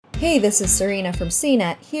Hey, this is Serena from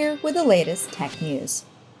CNET here with the latest tech news.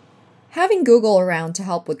 Having Google around to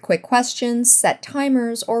help with quick questions, set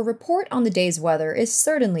timers, or report on the day's weather is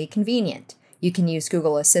certainly convenient. You can use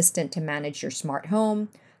Google Assistant to manage your smart home,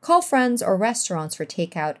 call friends or restaurants for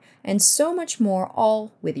takeout, and so much more,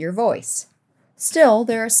 all with your voice. Still,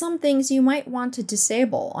 there are some things you might want to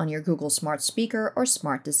disable on your Google Smart Speaker or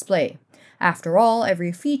Smart Display. After all,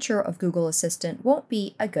 every feature of Google Assistant won't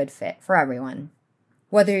be a good fit for everyone.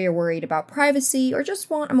 Whether you're worried about privacy or just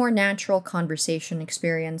want a more natural conversation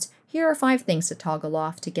experience, here are 5 things to toggle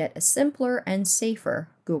off to get a simpler and safer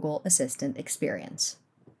Google Assistant experience.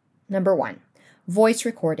 Number 1. Voice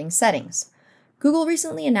recording settings. Google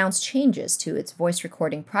recently announced changes to its voice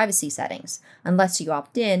recording privacy settings. Unless you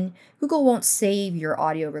opt in, Google won't save your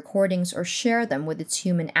audio recordings or share them with its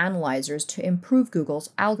human analyzers to improve Google's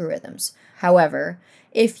algorithms. However,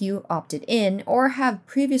 if you opted in or have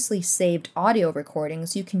previously saved audio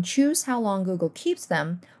recordings, you can choose how long Google keeps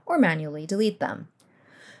them or manually delete them.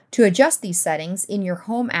 To adjust these settings, in your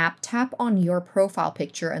Home app, tap on your profile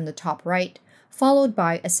picture in the top right, followed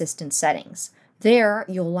by Assistant Settings. There,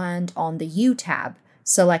 you'll land on the You tab.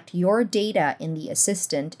 Select your data in the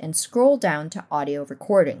Assistant and scroll down to Audio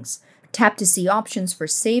Recordings. Tap to see options for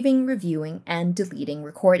saving, reviewing, and deleting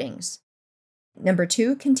recordings. Number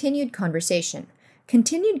 2, Continued Conversation.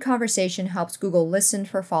 Continued conversation helps Google listen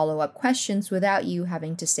for follow-up questions without you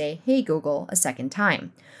having to say, "Hey Google," a second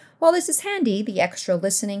time. While this is handy, the extra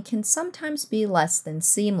listening can sometimes be less than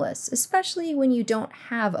seamless, especially when you don't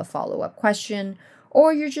have a follow-up question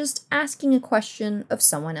or you're just asking a question of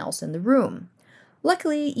someone else in the room.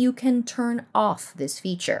 Luckily, you can turn off this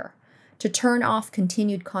feature. To turn off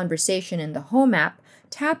continued conversation in the Home app,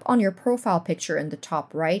 tap on your profile picture in the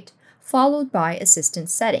top right, followed by Assistant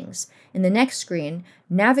Settings. In the next screen,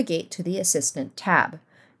 navigate to the Assistant tab.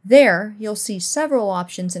 There, you'll see several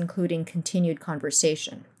options including Continued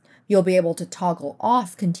Conversation. You'll be able to toggle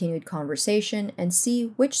off Continued Conversation and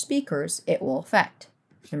see which speakers it will affect.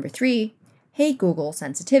 Number 3, Hey Google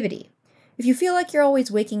sensitivity. If you feel like you're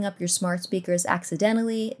always waking up your smart speakers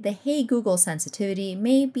accidentally, the Hey Google sensitivity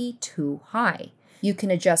may be too high. You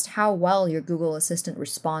can adjust how well your Google Assistant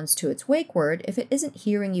responds to its wake word if it isn't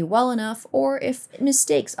hearing you well enough or if it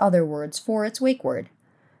mistakes other words for its wake word.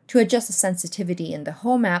 To adjust the sensitivity in the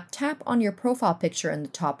Home app, tap on your profile picture in the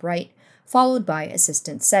top right, followed by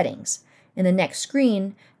Assistant Settings. In the next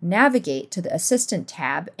screen, navigate to the Assistant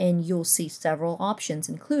tab and you'll see several options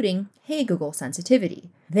including Hey Google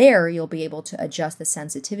sensitivity. There, you'll be able to adjust the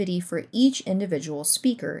sensitivity for each individual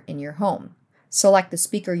speaker in your home. Select the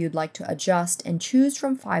speaker you'd like to adjust and choose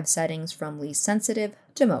from 5 settings from least sensitive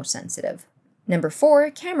to most sensitive. Number 4,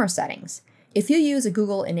 Camera settings. If you use a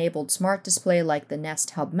Google-enabled smart display like the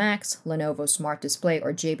Nest Hub Max, Lenovo Smart Display,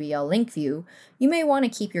 or JBL LinkView, you may want to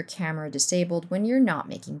keep your camera disabled when you're not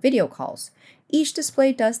making video calls. Each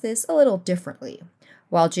display does this a little differently.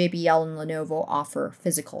 While JBL and Lenovo offer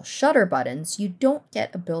physical shutter buttons, you don't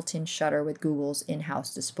get a built-in shutter with Google's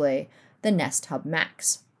in-house display, the Nest Hub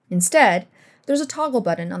Max. Instead, there's a toggle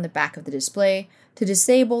button on the back of the display to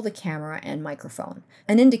disable the camera and microphone.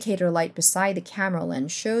 An indicator light beside the camera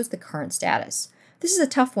lens shows the current status. This is a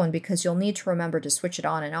tough one because you'll need to remember to switch it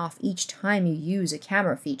on and off each time you use a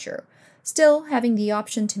camera feature. Still, having the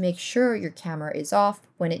option to make sure your camera is off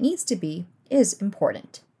when it needs to be is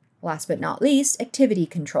important. Last but not least, activity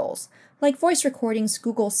controls. Like voice recordings,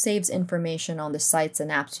 Google saves information on the sites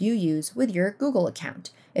and apps you use with your Google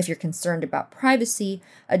account. If you're concerned about privacy,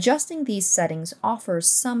 adjusting these settings offers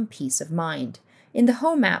some peace of mind. In the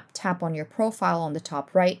Home app, tap on your profile on the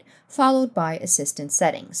top right, followed by Assistant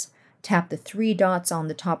Settings. Tap the 3 dots on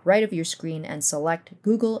the top right of your screen and select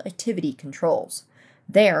Google Activity Controls.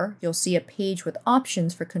 There, you'll see a page with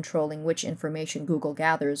options for controlling which information Google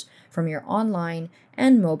gathers from your online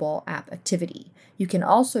and mobile app activity. You can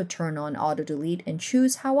also turn on Auto Delete and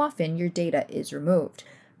choose how often your data is removed.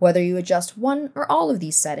 Whether you adjust one or all of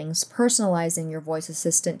these settings, personalizing your voice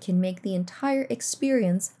assistant can make the entire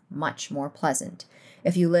experience much more pleasant.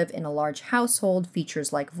 If you live in a large household,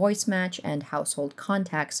 features like Voice Match and Household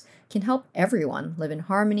Contacts can help everyone live in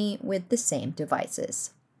harmony with the same devices.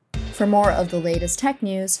 For more of the latest tech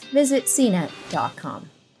news, visit cnet.com.